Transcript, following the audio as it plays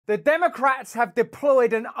The Democrats have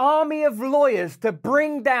deployed an army of lawyers to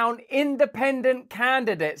bring down independent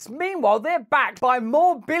candidates. Meanwhile, they're backed by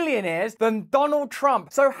more billionaires than Donald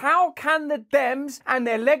Trump. So how can the Dems and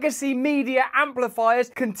their legacy media amplifiers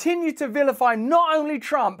continue to vilify not only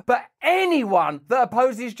Trump, but anyone that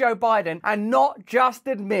opposes Joe Biden and not just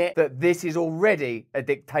admit that this is already a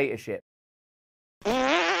dictatorship?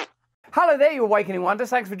 Hello there, you Awakening Wonders.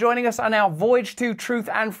 Thanks for joining us on our voyage to truth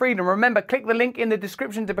and freedom. Remember, click the link in the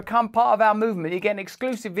description to become part of our movement. You get an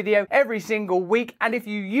exclusive video every single week. And if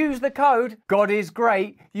you use the code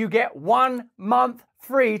GodIsGreat, you get 1 month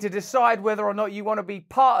free to decide whether or not you want to be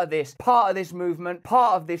part of this movement,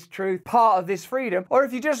 part of this truth, part of this freedom, or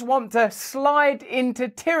if you just want to slide into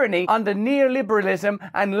tyranny under neoliberalism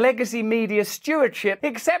and legacy media stewardship,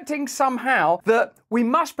 accepting somehow that we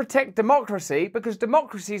must protect democracy because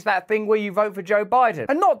democracy is that thing where you vote for Joe Biden.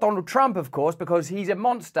 And not Donald Trump, of course, because he's a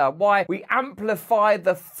monster. Why we amplify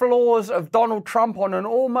the flaws of Donald Trump on an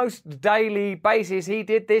almost daily basis. He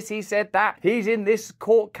did this, he said that, he's in this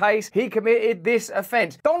court case, he committed this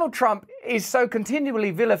offense. Donald Trump is so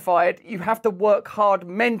continually vilified, you have to work hard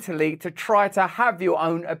mentally to try to have your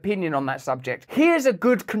own opinion on that subject. Here's a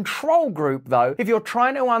good control group, though, if you're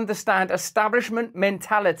trying to understand establishment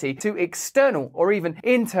mentality to external or even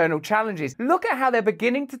internal challenges. Look at how they're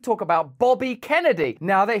beginning to talk about Bobby Kennedy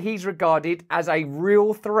now that he's regarded as a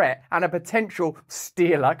real threat and a potential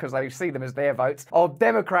stealer, because they see them as their votes, of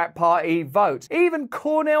Democrat Party votes. Even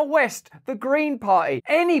Cornel West, the Green Party,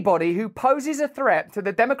 anybody who poses a threat to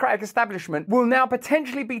the Democratic establishment will now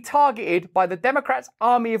potentially be targeted by the Democrats'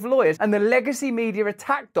 army of lawyers, and the legacy media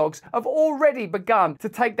attack dogs have already begun to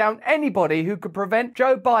take down anybody who could prevent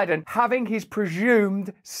Joe Biden having his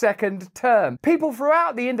presumed second term. People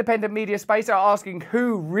throughout the independent media space are asking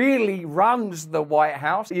who really runs the White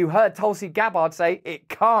House. You heard Tulsi Gabbard say it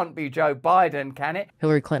can't be Joe Biden, can it?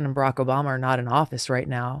 Hillary Clinton and Barack Obama are not in office right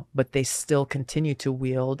now, but they still continue to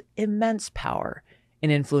wield immense power in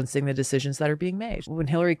influencing the decisions that are being made. When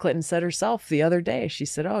Hillary Clinton said herself the other day, she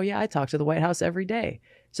said, "Oh yeah, I talk to the White House every day."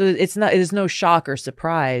 So it is no shock or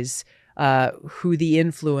surprise who the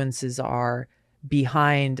influences are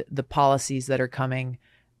behind the policies that are coming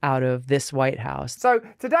out of this White House. So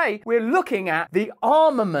today we're looking at the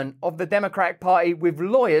armament of the Democratic Party with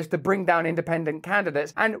lawyers to bring down independent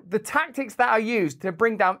candidates and the tactics that are used to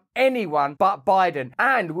bring down anyone but Biden.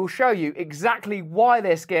 And we'll show you exactly why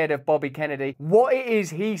they're scared of Bobby Kennedy, what it is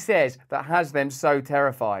he says that has them so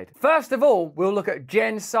terrified. First of all, we'll look at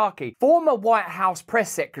Jen Psaki, former White House press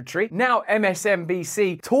secretary, now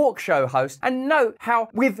MSNBC talk show host, and note how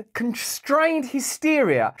with constrained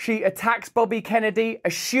hysteria she attacks Bobby Kennedy,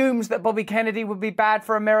 assumes that Bobby Kennedy would be bad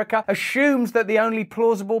for America, assumes that the only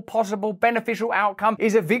plausible, possible, beneficial outcome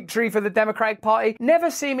is a victory for the Democratic Party, never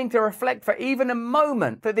seeming to reflect for even a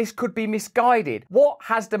moment that this could be misguided. What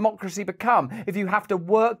has democracy become if you have to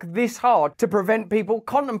work this hard to prevent people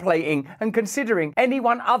contemplating and considering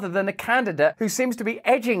anyone other than a candidate who seems to be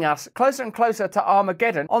edging us closer and closer to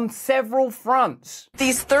Armageddon on several fronts?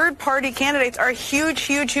 These third-party candidates are a huge,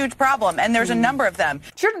 huge, huge problem, and there's a number of them.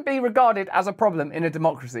 Shouldn't be regarded as a problem in a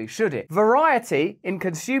democracy, should it? Variety in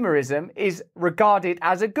consumerism is regarded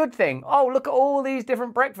as a good thing. Oh, look at all these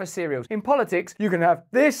different breakfast cereals. In politics, you can have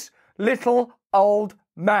this little old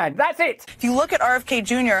man. That's it. If you look at RFK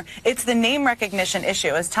Jr., it's the name recognition issue,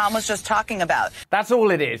 as Tom was just talking about. That's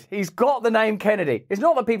all it is. He's got the name Kennedy. It's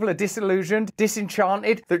not that people are disillusioned,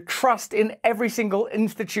 disenchanted, that trust in every single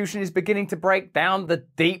institution is beginning to break down. The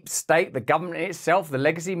deep state, the government itself, the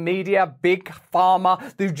legacy media, big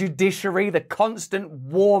pharma, the judiciary, the constant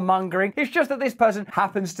warmongering. It's just that this person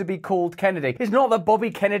happens to be called Kennedy. It's not that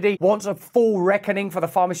Bobby Kennedy wants a full reckoning for the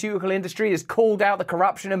pharmaceutical industry, has called out the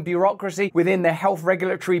corruption and bureaucracy within the health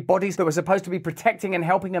regulatory bodies that were supposed to be protecting and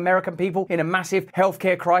helping American people in a massive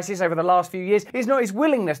healthcare crisis over the last few years. It's not his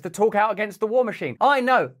willingness to talk out against the war machine. I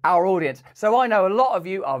know our audience, so I know a lot of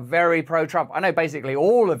you are very pro-Trump. I know basically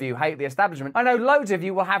all of you hate the establishment. I know loads of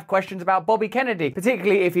you will have questions about Bobby Kennedy,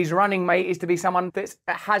 particularly if his running mate is to be someone that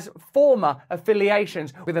has former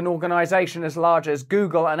affiliations with an organization as large as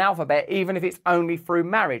Google and Alphabet, even if it's only through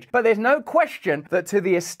marriage. But there's no question that to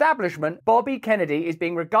the establishment, Bobby Kennedy is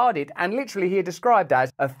being regarded and literally here described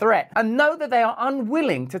as a threat. And note that they are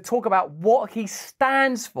unwilling to talk about what he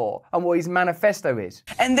stands for and what his manifesto is.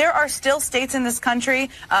 And there are still states in this country,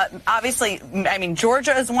 obviously, I mean,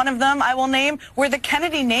 Georgia is one of them, I will name, where the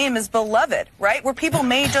Kennedy name is beloved, right? Where people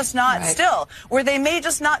may just not where they may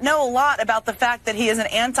just not know a lot about the fact that he is an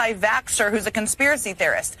anti-vaxxer who's a conspiracy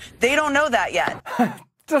theorist. They don't know that yet.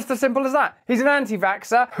 Just as simple as that. He's an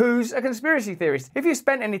anti-vaxxer who's a conspiracy theorist. If you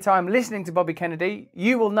spent any time listening to Bobby Kennedy,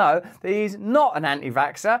 you will know that he's not an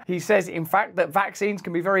anti-vaxxer. He says, in fact, that vaccines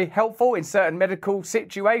can be very helpful in certain medical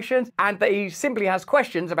situations, and that he simply has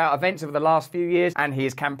questions about events over the last few years, and he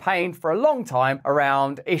has campaigned for a long time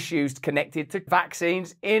around issues connected to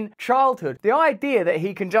vaccines in childhood. The idea that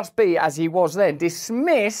he can just be, as he was then,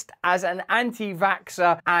 dismissed as an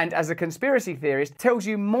anti-vaxxer and as a conspiracy theorist tells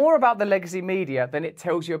you more about the legacy media than it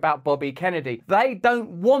tells you about Bobby Kennedy. They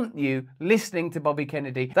don't want you listening to Bobby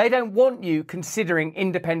Kennedy. They don't want you considering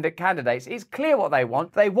independent candidates. It's clear what they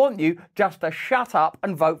want. They want you just to shut up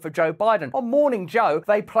and vote for Joe Biden. On Morning Joe,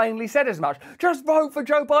 they plainly said as much. Just vote for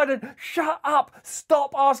Joe Biden. Shut up.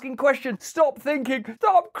 Stop asking questions. Stop thinking.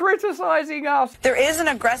 Stop criticizing us. There is an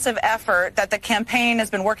aggressive effort that the campaign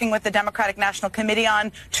has been working with the Democratic National Committee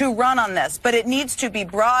on to run on this, but it needs to be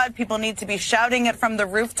broad. People need to be shouting it from the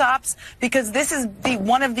rooftops, because this is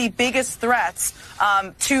one of the biggest threats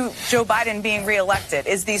to Joe Biden being reelected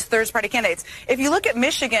is these third-party candidates. If you look at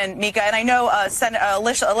Michigan, Mika, and I know Senator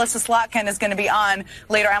Alyssa Slotkin is going to be on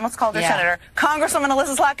later. I almost called her Senator. Congresswoman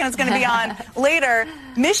Alyssa Slotkin is going to be on later.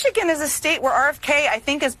 Michigan is a state where RFK, I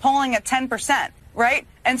think, is polling at 10%. Right?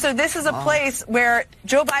 And so this is a place where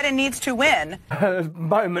Joe Biden needs to win. A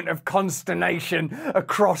moment of consternation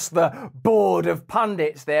across the board of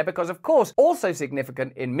pundits there, because, of course, also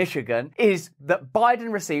significant in Michigan is that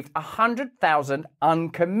Biden received 100,000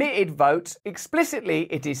 uncommitted votes, explicitly,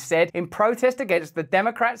 it is said, in protest against the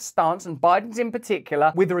Democrats' stance, and Biden's in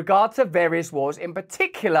particular, with regard to various wars, in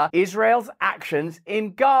particular, Israel's actions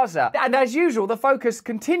in Gaza. And as usual, the focus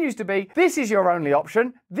continues to be, this is your only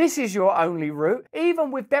option, this is your only route.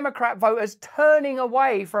 Even with Democrat voters turning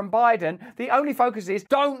away from Biden, the only focus is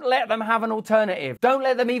don't let them have an alternative. Don't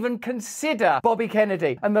let them even consider Bobby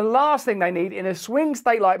Kennedy. And the last thing they need in a swing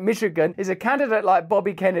state like Michigan is a candidate like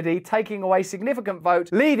Bobby Kennedy taking away significant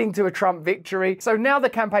votes, leading to a Trump victory. So now the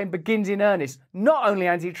campaign begins in earnest. Not only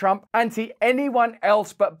anti-Trump, anti-anyone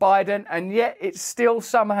else but Biden, and yet it's still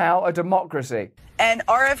somehow a democracy. And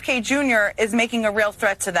RFK Jr. is making a real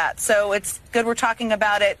threat to that. So it's good we're talking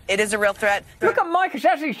about it. It is a real threat. Look at Micah. She's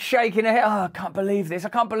actually shaking her head. Oh, I can't believe this. I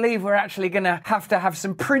can't believe we're actually going to have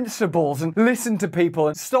some principles and listen to people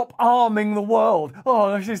and stop arming the world.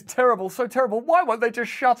 Oh, this is terrible. So terrible. Why won't they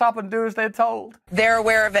just shut up and do as they're told? They're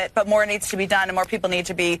aware of it, but more needs to be done and more people need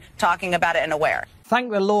to be talking about it and aware.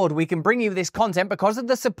 Thank the Lord we can bring you this content because of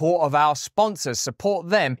the support of our sponsors. Support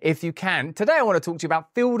them if you can. Today I want to talk to you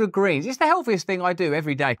about Field of Greens. It's the healthiest thing I do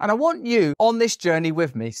every day. And I want you on this journey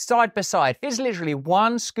with me, side by side. It's literally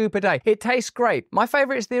one scoop a day. It tastes great. My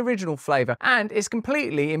favourite is the original flavour, and it's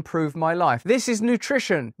completely improved my life. This is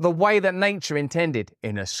nutrition, the way that nature intended,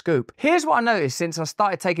 in a scoop. Here's what I noticed since I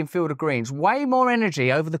started taking Field of Greens. Way more energy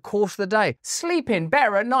over the course of the day. Sleeping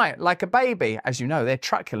better at night, like a baby. As you know, they're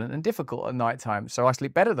truculent and difficult at night time, so I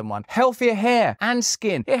sleep better than one. Healthier hair and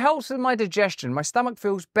skin. It helps with my digestion. My stomach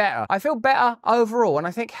feels better. I feel better overall, and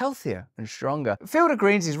I think healthier and stronger. Field of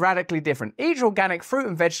Greens is radically different. Each organic fruit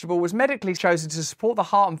and vegetable was medically chosen to support the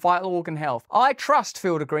heart and vital organ health. I trust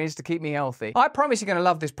Field of Greens to keep me healthy. I promise you're going to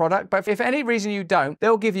love this product, but if for any reason you don't,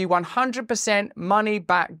 they'll give you 100% money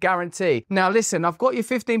back guarantee. Now listen, I've got you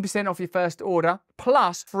 15% off your first order,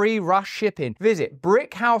 plus free rush shipping. Visit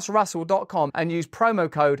brickhouserussell.com and use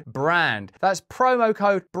promo code BRAND. That's promo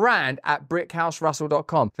code BRAND at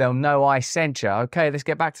brickhouserussell.com. They'll know I sent you. Okay, let's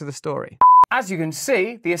get back to the story. As you can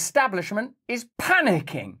see, the establishment is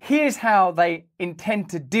panicking. Here's how they intend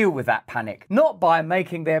to deal with that panic. Not by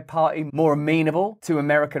making their party more amenable to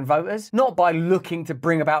American voters, not by looking to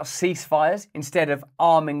bring about ceasefires instead of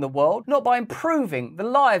arming the world, not by improving the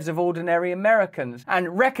lives of ordinary Americans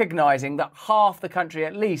and recognizing that half the country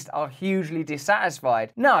at least are hugely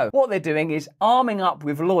dissatisfied. No, what they're doing is arming up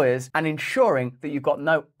with lawyers and ensuring that you've got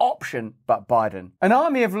no option but Biden. An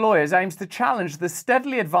army of lawyers aims to challenge the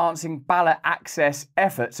steadily advancing ballot access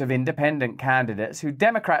efforts of independent candidates who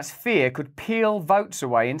Democrats fear could peel votes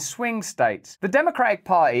away in swing states. The Democratic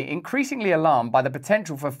Party, increasingly alarmed by the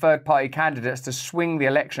potential for third-party candidates to swing the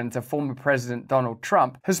election to former President Donald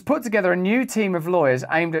Trump, has put together a new team of lawyers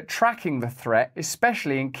aimed at tracking the threat,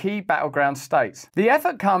 especially in key battleground states. The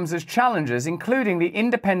effort comes as challengers, including the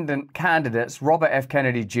independent candidates Robert F.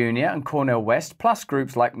 Kennedy Jr. and Cornel West, plus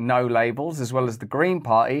groups like No Labels, as well as the Green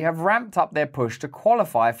Party, have ramped up their push to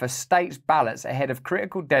qualify for states' ballots ahead of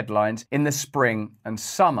critical deadlines in the the spring and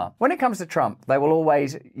summer. When it comes to Trump, they will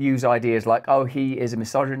always use ideas like, oh, he is a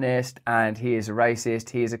misogynist and he is a racist,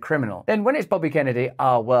 he is a criminal. Then when it's Bobby Kennedy,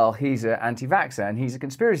 oh, well, he's an anti-vaxxer and he's a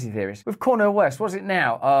conspiracy theorist. With Cornel West, what's it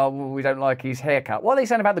now? Oh, well, we don't like his haircut. What are they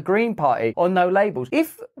saying about the Green Party or no labels?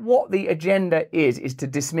 If what the agenda is to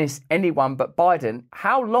dismiss anyone but Biden,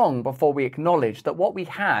 how long before we acknowledge that what we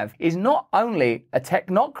have is not only a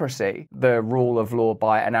technocracy, the rule of law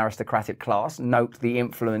by an aristocratic class, note the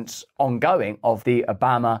influence ongoing of the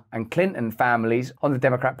Obama and Clinton families on the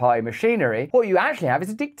Democrat Party machinery, what you actually have is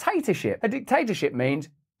a dictatorship. A dictatorship means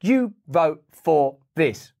you vote for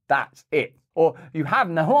this. That's it. Or you have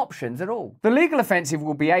no options at all. The legal offensive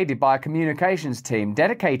will be aided by a communications team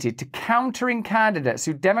dedicated to countering candidates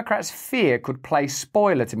who Democrats fear could play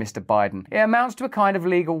spoiler to Mr. Biden. It amounts to a kind of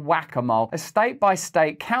legal whack-a-mole, a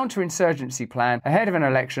state-by-state counterinsurgency plan ahead of an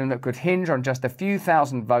election that could hinge on just a few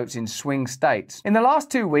thousand votes in swing states. In the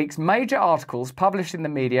last 2 weeks, major articles published in the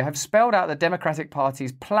media have spelled out the Democratic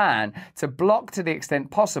Party's plan to block, to the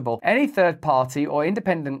extent possible, any third party or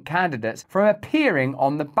independent candidates from appearing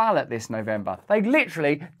on the ballot this November. They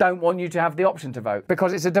literally don't want you to have the option to vote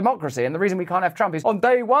because it's a democracy, and the reason we can't have Trump is on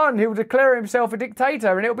day one he'll declare himself a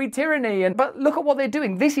dictator and it'll be tyranny. But look at what they're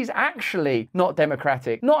doing. This is actually not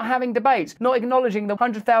democratic. Not having debates, not acknowledging the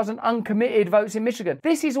 100,000 uncommitted votes in Michigan.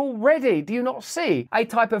 This is already, do you not see, a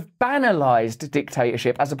type of banalized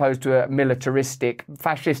dictatorship as opposed to a militaristic,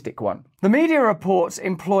 fascistic one. The media reports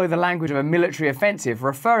employ the language of a military offensive,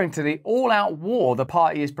 referring to the all-out war the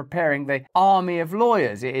party is preparing the army of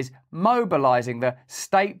lawyers. It is mobilizing the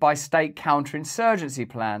state-by-state counterinsurgency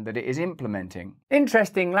plan that it is implementing.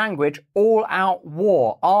 Interesting language, all-out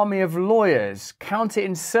war, army of lawyers,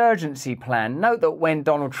 counterinsurgency plan. Note that when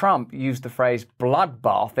Donald Trump used the phrase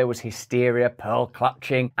bloodbath, there was hysteria, pearl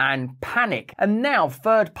clutching, and panic. And now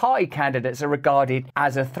third-party candidates are regarded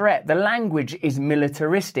as a threat. The language is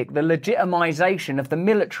militaristic. The legitimization of the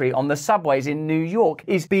military on the subways in New York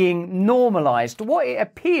is being normalized. What it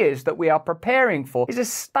appears that we are preparing for is a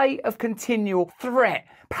state of continual threat,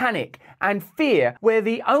 panic, and fear, where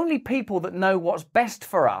the only people that know what's best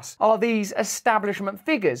for us are these establishment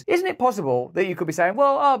figures. Isn't it possible that you could be saying,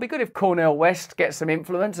 well, oh, it'd be good if Cornel West gets some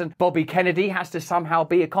influence and Bobby Kennedy has to somehow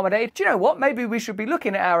be accommodated? Do you know what? Maybe we should be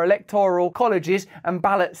looking at our electoral colleges and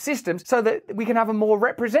ballot systems so that we can have a more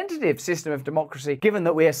representative system of democracy, given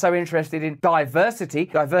that we are so interested in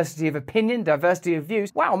diversity of opinion, diversity of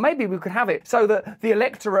views. Wow, maybe we could have it so that the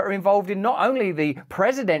electorate are involved in not only the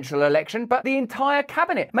presidential election, but the entire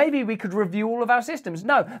cabinet. Maybe we could review all of our systems.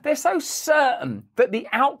 No, they're so certain that the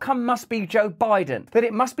outcome must be Joe Biden, that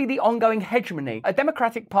it must be the ongoing hegemony. A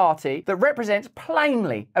Democratic Party that represents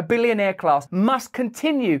plainly a billionaire class must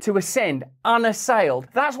continue to ascend unassailed.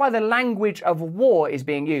 That's why the language of war is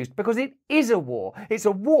being used, because it is a war. It's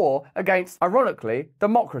a war against, ironically,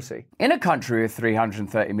 democracy. In a country with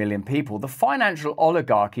 330 million people, the financial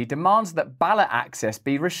oligarchy demands that ballot access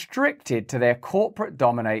be restricted to their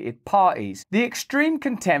corporate-dominated parties. The extreme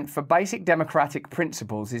contempt for basic democratic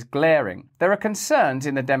principles is glaring. There are concerns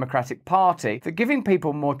in the Democratic Party that giving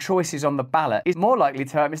people more choices on the ballot is more likely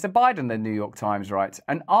to hurt Mr. Biden, the New York Times writes,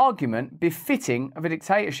 an argument befitting of a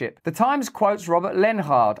dictatorship. The Times quotes Robert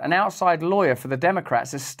Lenhard, an outside lawyer for the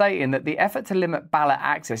Democrats, as stating that the effort to limit ballot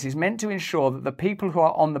access is meant to ensure that the people who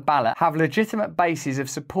are on the ballot have legitimate bases of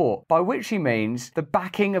support, by which he means the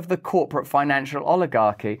backing of the corporate financial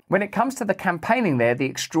oligarchy. When it comes to the campaigning there, the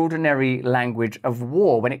extraordinary language of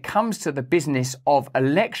war. When it comes to the business of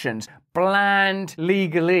elections, bland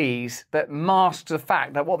legalese that masks the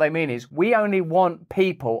fact that what they mean is we only want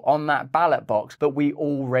people on that ballot box that we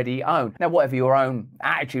already own. Now, whatever your own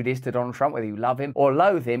attitude is to Donald Trump, whether you love him or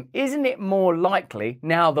loathe him, isn't it more likely,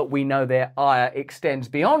 now that we know their ire extends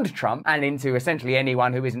beyond Trump and into essentially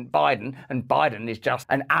anyone who isn't Biden, and Biden is just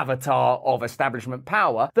an avatar of establishment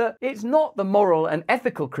power, that it's not the moral and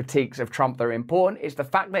ethical critiques of Trump that are important, it's the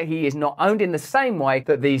fact that he is not owned in the same way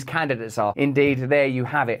that these candidates are. Indeed, there you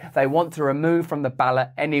have it. They want to remove from the ballot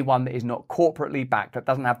anyone that is not corporately backed, that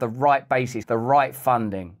doesn't have the right basis, the right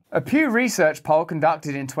funding. A Pew Research poll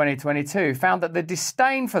conducted in 2022 found that the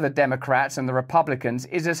disdain for the Democrats and the Republicans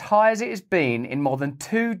is as high as it has been in more than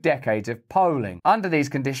 2 decades of polling. Under these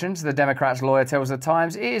conditions, the Democrats' lawyer tells the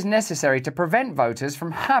Times, it is necessary to prevent voters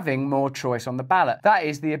from having more choice on the ballot. That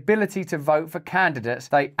is, the ability to vote for candidates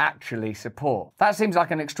they actually support. That seems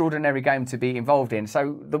like an extraordinary game to be involved in.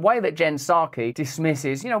 So the way that Jen Psaki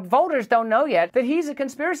dismisses, voters don't know yet that he's a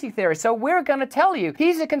conspiracy theorist, so we're going to tell you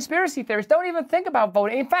he's a conspiracy theorist. Don't even think about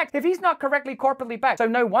voting. In fact, backed if he's not correctly corporately backed? So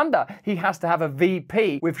no wonder he has to have a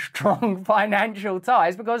VP with strong financial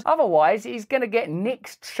ties, because otherwise he's going to get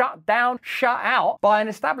nixed, shut down, shut out by an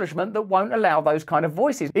establishment that won't allow those kind of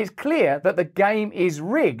voices. It's clear that the game is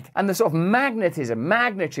rigged, and the sort of magnetism,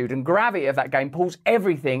 magnitude and gravity of that game pulls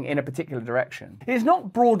everything in a particular direction. It's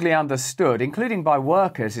not broadly understood, including by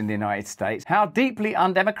workers in the United States, how deeply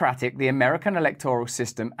undemocratic the American electoral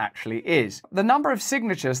system actually is. The number of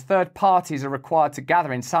signatures third parties are required to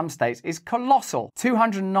gather in some states is colossal.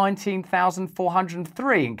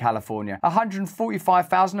 219,403 in California,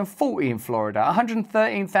 145,040 in Florida,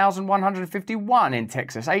 113,151 in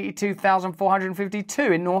Texas,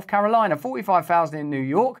 82,452 in North Carolina, 45,000 in New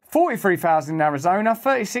York, 43,000 in Arizona,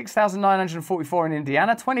 36,944 in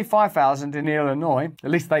Indiana, 25,000 in Illinois,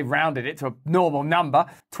 at least they rounded it to a normal number,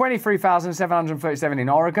 23,737 in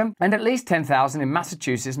Oregon, and at least 10,000 in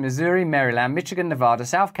Massachusetts, Missouri, Maryland, Michigan, Nevada,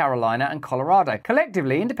 South Carolina, and Colorado.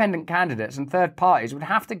 Collectively, independent candidates and third parties would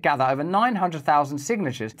have to gather over 900,000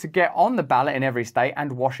 signatures to get on the ballot in every state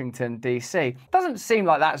and Washington, D.C. Doesn't seem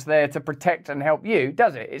like that's there to protect and help you,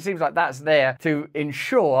 does it? It seems like that's there to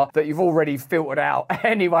ensure that you've already filtered out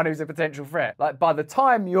anyone who's a potential threat. Like, by the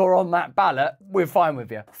time you're on that ballot, we're fine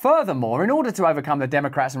with you. Furthermore, in order to overcome the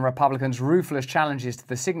Democrats and Republicans' ruthless challenges to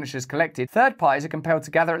the signatures collected, third parties are compelled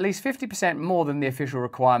to gather at least 50% more than the official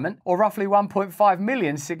requirement, or roughly 1.5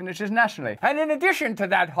 million signatures nationally. And in addition to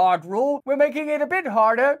that hard rule, we're making it a bit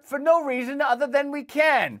harder for no reason other than we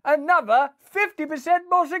can. Another 50%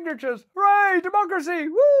 more signatures. Hooray, democracy,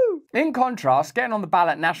 woo! In contrast, getting on the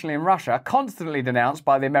ballot nationally in Russia, constantly denounced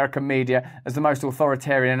by the American media as the most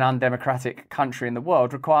authoritarian and undemocratic country in the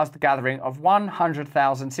world, requires the gathering of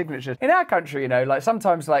 100,000 signatures. In our country, you know, like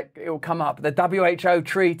sometimes like it will come up, the WHO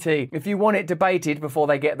treaty, if you want it debated before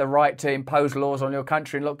they get the right to impose laws on your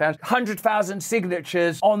country and lockdowns, 100,000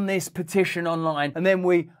 signatures on this petition online, and then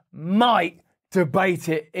we might debate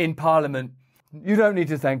it in Parliament. You don't need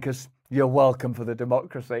to thank us. You're welcome for the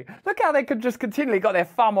democracy. Look how they could just continually got their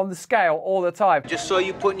thumb on the scale all the time. Just saw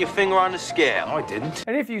you putting your finger on the scale. I didn't.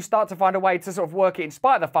 And if you start to find a way to sort of work it in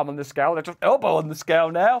spite of the thumb on the scale, they're just elbow on the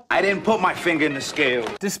scale now. I didn't put my finger in the scale.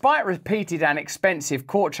 Despite repeated and expensive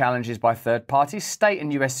court challenges by third parties, state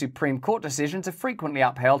and US Supreme Court decisions have frequently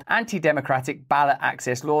upheld anti-democratic ballot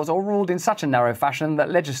access laws or ruled in such a narrow fashion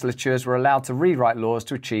that legislatures were allowed to rewrite laws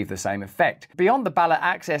to achieve the same effect. Beyond the ballot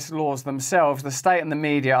access laws themselves, the state and the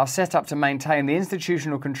media are set up to maintain the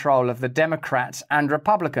institutional control of the Democrats and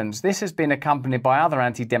Republicans. This has been accompanied by other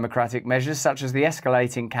anti-democratic measures such as the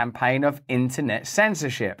escalating campaign of internet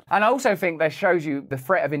censorship. And I also think that shows you the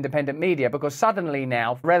threat of independent media, because suddenly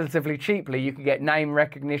now, relatively cheaply, you can get name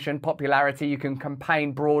recognition, popularity, you can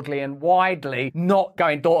campaign broadly and widely, not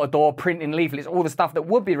going door to door, printing leaflets, all the stuff that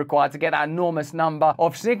would be required to get that enormous number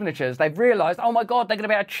of signatures. They've realised, oh my God, they're going to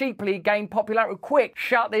be able to cheaply gain popularity. Quick,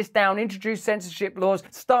 shut this down, introduce censorship laws,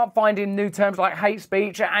 start finding new terms like hate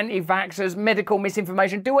speech, anti-vaxxers, medical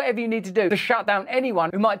misinformation. Do whatever you need to do to shut down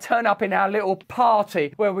anyone who might turn up in our little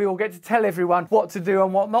party where we all get to tell everyone what to do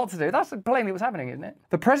and what not to do. That's plainly what's happening, isn't it?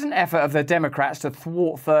 The present effort of the Democrats to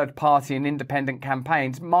thwart third-party and independent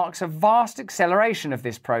campaigns marks a vast acceleration of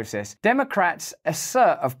this process. Democrats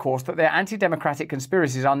assert, of course, that their anti-democratic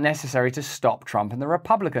conspiracies are necessary to stop Trump and the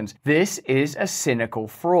Republicans. This is a cynical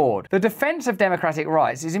fraud. The defense of democratic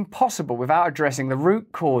rights is impossible without addressing the root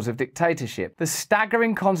cause of dictatorship, the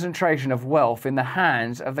staggering concentration of wealth in the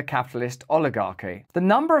hands of the capitalist oligarchy. The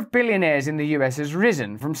number of billionaires in the US has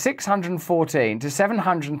risen from 614 to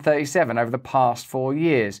 737 over the past 4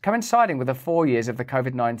 years, coinciding with the 4 years of the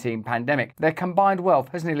COVID-19 pandemic. Their combined wealth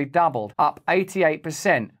has nearly doubled, up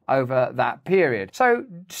 88% over that period. So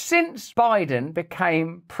since Biden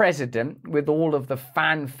became president, with all of the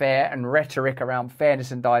fanfare and rhetoric around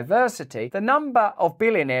fairness and diversity, the number of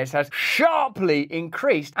billionaires has sharply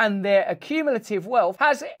increased, and their accumulative wealth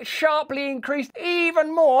has sharply increased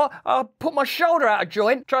even more. I'll put my shoulder out of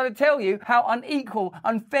joint trying to tell you how unequal,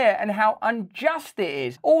 unfair, and how unjust it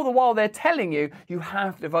is. All the while they're telling you, you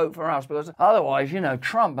have to vote for us because otherwise, you know,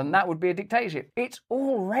 Trump, and that would be a dictatorship. It's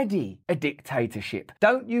already a dictatorship.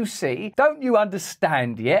 Don't you see? Don't you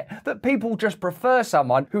understand yet that people just prefer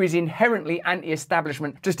someone who is inherently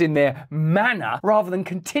anti-establishment just in their manner, rather than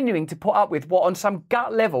continuing to put up with what on some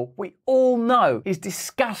gut level we all know is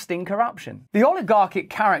disgusting disgusting corruption. The oligarchic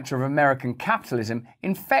character of American capitalism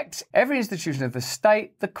infects every institution of the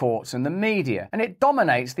state, the courts, and the media, and it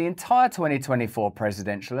dominates the entire 2024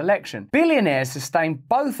 presidential election. Billionaires sustain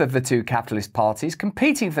both of the two capitalist parties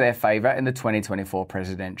competing for their favour in the 2024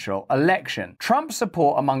 presidential election. Trump's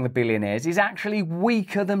support among the billionaires is actually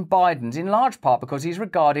weaker than Biden's, in large part because he's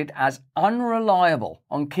regarded as unreliable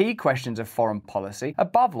on key questions of foreign policy,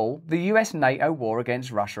 above all, the US-NATO war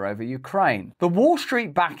against Russia over Ukraine. The Wall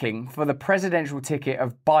Street backing for the presidential ticket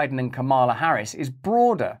of Biden and Kamala Harris is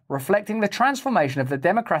broader, reflecting the transformation of the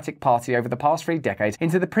Democratic Party over the past 3 decades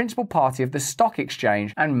into the principal party of the stock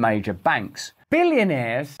exchange and major banks.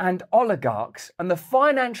 Billionaires and oligarchs and the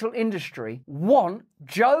financial industry want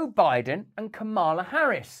Joe Biden and Kamala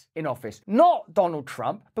Harris in office, not Donald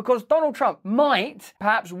Trump, because Donald Trump might,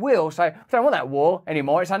 perhaps will, say, I don't want that war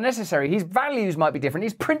anymore, it's unnecessary. His values might be different,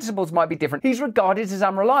 his principles might be different, he's regarded as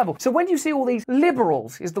unreliable. So when you see all these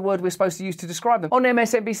liberals, is the word we're supposed to use to describe them, on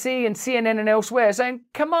MSNBC and CNN and elsewhere saying,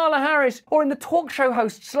 Kamala Harris, or in the talk show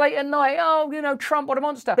hosts late at night, oh, you know, Trump, what a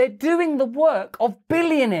monster. They're doing the work of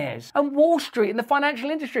billionaires and Wall Street in the financial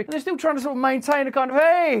industry. And they're still trying to sort of maintain a kind of,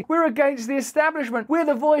 hey, we're against the establishment. We're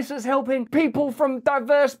the voice that's helping people from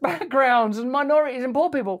diverse backgrounds and minorities and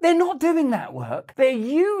poor people. They're not doing that work. They're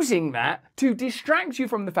using that to distract you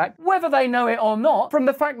from the fact, whether they know it or not, from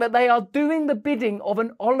the fact that they are doing the bidding of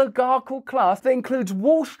an oligarchical class that includes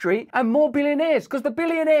Wall Street and more billionaires. Because the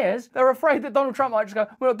billionaires, they're afraid that Donald Trump might just go,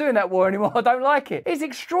 we're not doing that war anymore, I don't like it. It's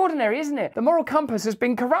extraordinary, isn't it? The moral compass has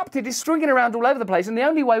been corrupted. It's swinging around all over the place, and the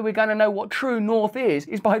only way we're going to know what true north is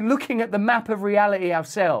by looking at the map of reality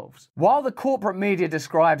ourselves. While the corporate media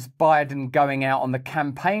describes Biden going out on the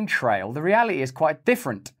campaign trail, the reality is quite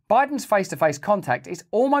different. Biden's face-to-face contact is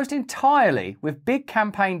almost entirely with big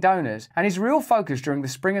campaign donors, and his real focus during the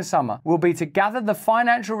spring and summer will be to gather the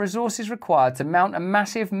financial resources required to mount a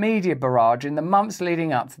massive media barrage in the months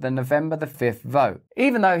leading up to the November the 5th vote.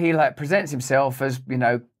 Even though he presents himself as, you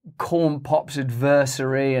know, corn pop's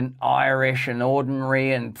adversary and Irish and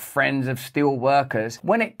ordinary and friends of steel workers,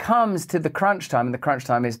 when it comes to the crunch time, and the crunch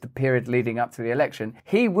time is the period leading up to the election,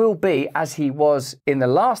 he will be, as he was in the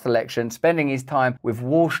last election, spending his time with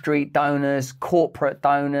Wall Street donors, corporate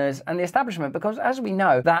donors, and the establishment, because as we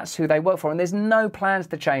know, that's who they work for, and there's no plans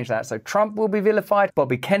to change that. So Trump will be vilified,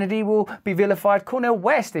 Bobby Kennedy will be vilified, Cornel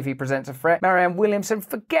West, if he presents a threat, Marianne Williamson,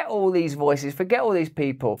 forget all these voices, forget all these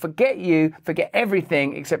people, forget you, forget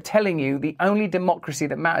everything except telling you the only democracy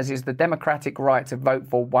that matters is the democratic right to vote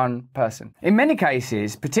for one person. In many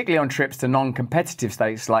cases, particularly on trips to non-competitive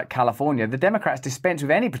states like California, the Democrats dispense with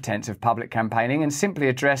any pretense of public campaigning and simply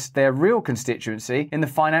address their real constituency in the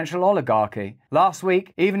financial oligarchy. Last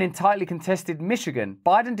week, even in tightly contested Michigan,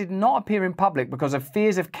 Biden did not appear in public because of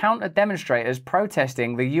fears of counter-demonstrators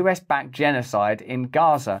protesting the US-backed genocide in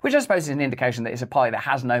Gaza, which I suppose is an indication that it's a party that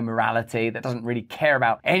has no morality, that doesn't really care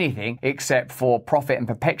about anything except for profit and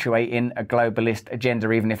perpetuating a globalist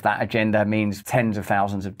agenda, even if that agenda means tens of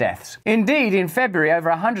thousands of deaths. Indeed, in February, over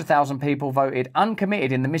 100,000 people voted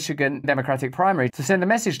uncommitted in the Michigan Democratic primary to send a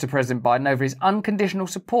message to President Biden over his unconditional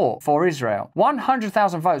support for Israel.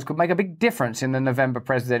 100,000 votes could make a big difference in the November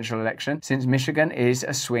presidential election, since Michigan is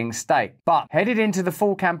a swing state. But headed into the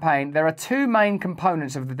fall campaign, there are two main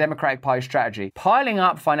components of the Democratic Party strategy: piling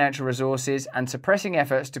up financial resources and suppressing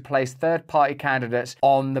efforts to place third-party candidates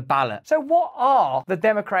on the ballot. So what are the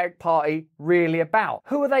Democratic Party really about?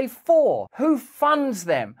 Who are they for? Who funds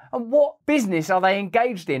them? And what business are they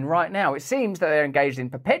engaged in right now? It seems that they're engaged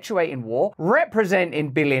in perpetuating war,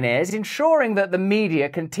 representing billionaires, ensuring that the media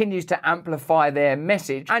continues to amplify their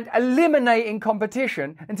message, and eliminating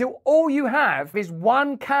competition until all you have is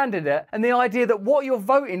one candidate and the idea that what you're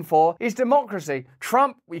voting for is democracy.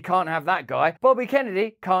 Trump, we can't have that guy. Bobby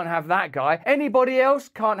Kennedy, can't have that guy. Anybody else,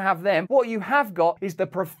 can't have them. What you have got is the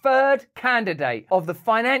preferred candidate of the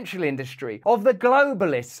financial industry, of the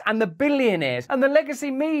globalists and the billionaires, and the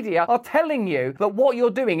legacy media are telling you that what you're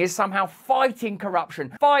doing is somehow fighting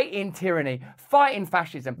corruption, fighting tyranny, fighting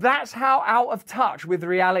fascism. That's how out of touch with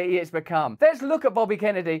reality it's become. Let's look at Bobby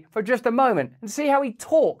Kennedy for just a moment and see how he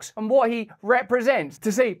talks and what he represents,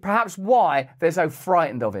 to see perhaps why they're so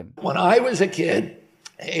frightened of him. When I was a kid,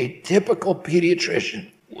 a typical pediatrician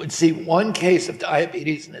would see one case of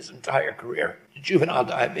diabetes in his entire career, juvenile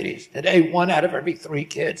diabetes. Today, 1 out of every 3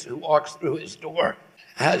 kids who walks through his door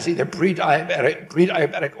has either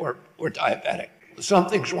pre-diabetic or diabetic.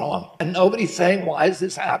 Something's wrong. And nobody's saying, why is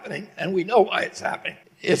this happening? And we know why it's happening.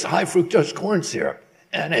 It's high fructose corn syrup.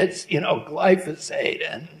 And it's, glyphosate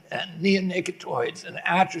and neonicotinoids and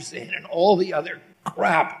atrazine and all the other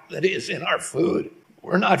crap that is in our food.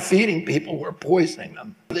 We're not feeding people, we're poisoning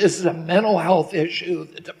them. This is a mental health issue,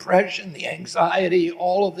 the depression, the anxiety,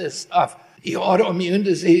 all of this stuff. The autoimmune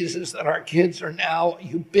diseases that our kids are now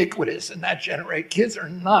ubiquitous in that generation. Kids are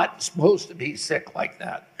not supposed to be sick like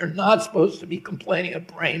that. They're not supposed to be complaining of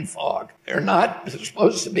brain fog. They're not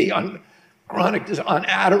supposed to be on chronic on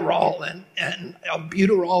Adderall and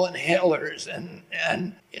albuterol inhalers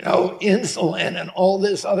and insulin and all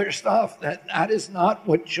this other stuff. That is not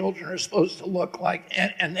what children are supposed to look like.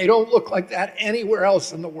 And they don't look like that anywhere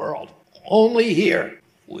else in the world. Only here.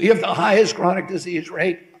 We have the highest chronic disease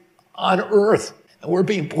rate on earth, and we're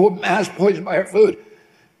being mass poisoned by our food.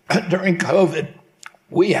 During COVID,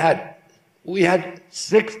 we had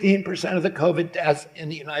 16% of the COVID deaths in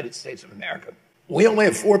the United States of America. We only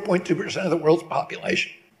have 4.2% of the world's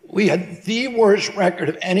population. We had the worst record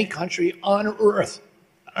of any country on earth.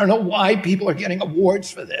 I don't know why people are getting awards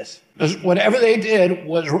for this, because whatever they did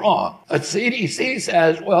was wrong. But CDC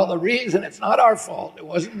says, well, the reason it's not our fault, it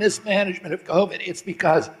wasn't mismanagement of COVID, it's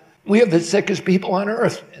because we have the sickest people on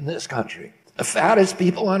earth in this country. The fattest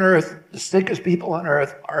people on earth, the sickest people on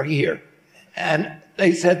earth are here. And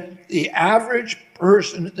they said the average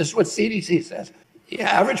person, this is what CDC says, the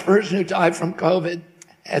average person who died from COVID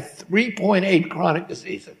had 3.8 chronic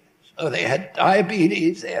diseases. So they had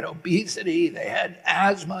diabetes, they had obesity, they had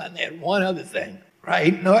asthma, and they had one other thing,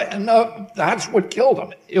 right? No, that's what killed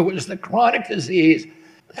them. It was the chronic disease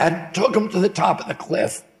that took them to the top of the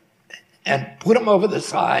cliff and put them over the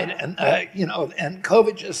side, and and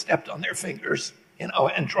COVID just stepped on their fingers,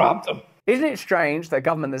 and dropped them. Isn't it strange that a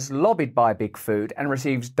government that's lobbied by Big Food and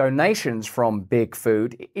receives donations from Big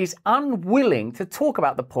Food is unwilling to talk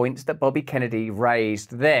about the points that Bobby Kennedy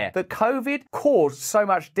raised there? That COVID caused so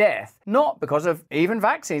much death, not because of even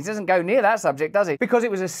vaccines. It doesn't go near that subject, does it? Because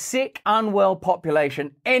it was a sick, unwell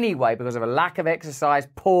population anyway, because of a lack of exercise,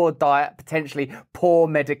 poor diet, potentially poor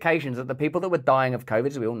medications. That the people that were dying of COVID,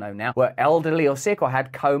 as we all know now, were elderly or sick or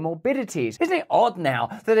had comorbidities. Isn't it odd now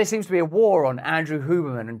that there seems to be a war on Andrew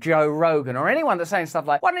Huberman and Joe Rogan, or anyone that's saying stuff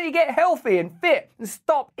like, why don't you get healthy and fit and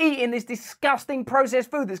stop eating this disgusting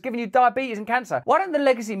processed food that's giving you diabetes and cancer? Why don't the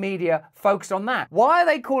legacy media focus on that? Why are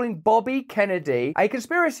they calling Bobby Kennedy a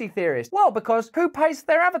conspiracy theorist? Well, because who pays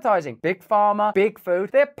their advertising? Big Pharma, Big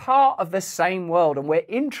Food. They're part of the same world, and where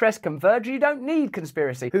interests converge, you don't need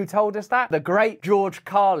conspiracy. Who told us that? The great George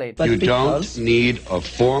Carlin. You don't need a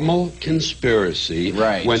formal conspiracy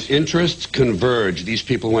when interests converge. These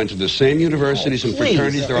people went to the same universities and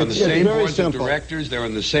fraternities. They're on the same boards of directors. They're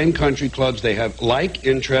in the same country clubs. They have like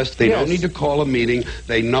interests. They don't need to call a meeting.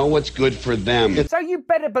 They know what's good for them. So you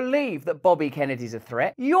better believe that Bobby Kennedy's a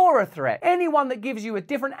threat. You're a threat. Anyone that gives you a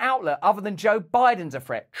different outlet other than Joe Biden's a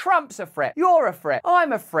threat. Trump's a threat. You're a threat.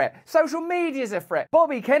 I'm a threat. Social media's a threat.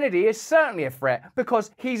 Bobby Kennedy is certainly a threat because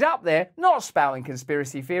he's up there not spouting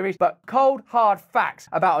conspiracy theories, but cold, hard facts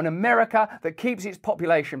about an America that keeps its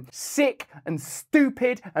population sick and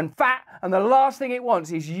stupid and fat, and the last thing it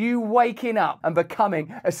wants is you waking up and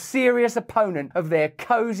becoming a serious opponent of their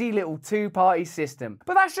cozy little two-party system.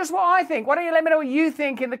 But that's just what I think. Why don't you let me know what you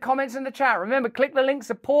think in the comments in the chat? Remember, click the link,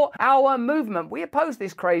 support our movement. We oppose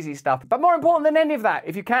this crazy stuff. But more important than any of that,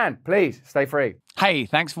 if you can, please stay free. Hey,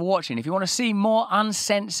 thanks for watching. If you want to see more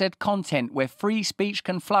uncensored content where free speech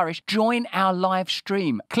can flourish, join our live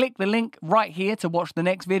stream. Click the link right here to watch the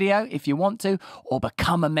next video if you want to, or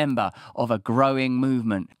become a member of a growing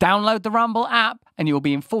movement. Download the Rumble app and you'll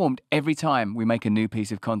be informed every time we make a new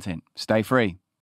piece of content. Stay free.